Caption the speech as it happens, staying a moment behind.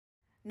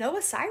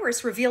Noah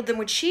Cyrus revealed that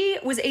when she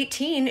was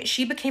 18,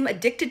 she became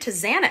addicted to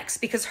Xanax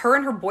because her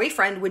and her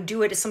boyfriend would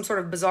do it as some sort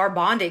of bizarre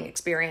bonding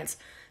experience.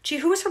 Gee,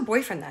 who was her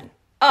boyfriend then?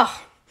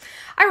 Oh,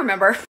 I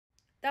remember.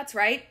 That's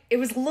right. It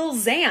was Lil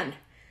Xan,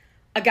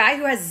 a guy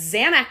who has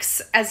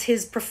Xanax as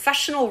his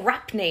professional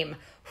rap name.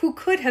 Who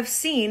could have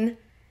seen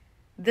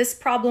this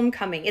problem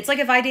coming? It's like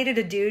if I dated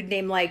a dude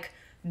named like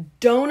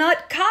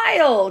Donut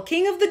Kyle,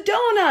 King of the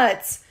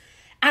Donuts.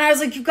 And I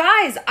was like, you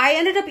guys, I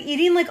ended up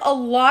eating like a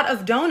lot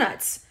of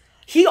donuts.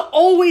 He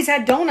always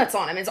had donuts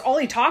on him. It's all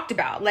he talked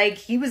about.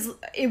 Like it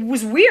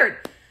was weird.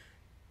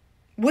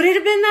 Would it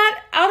have been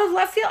that out of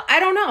left field? I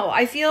don't know.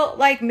 I feel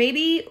like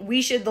maybe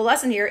the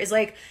lesson here is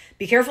like,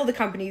 be careful the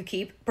company you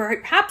keep.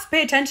 Perhaps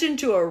pay attention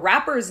to a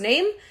rapper's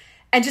name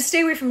and just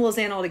stay away from Lil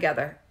Xan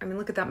altogether. I mean,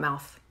 look at that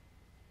mouth.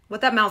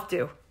 What'd that mouth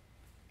do?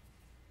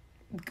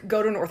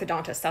 Go to an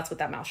orthodontist. That's what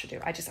that mouth should do.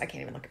 I can't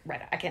even look right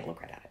at it. I can't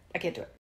look right at it. I can't do it.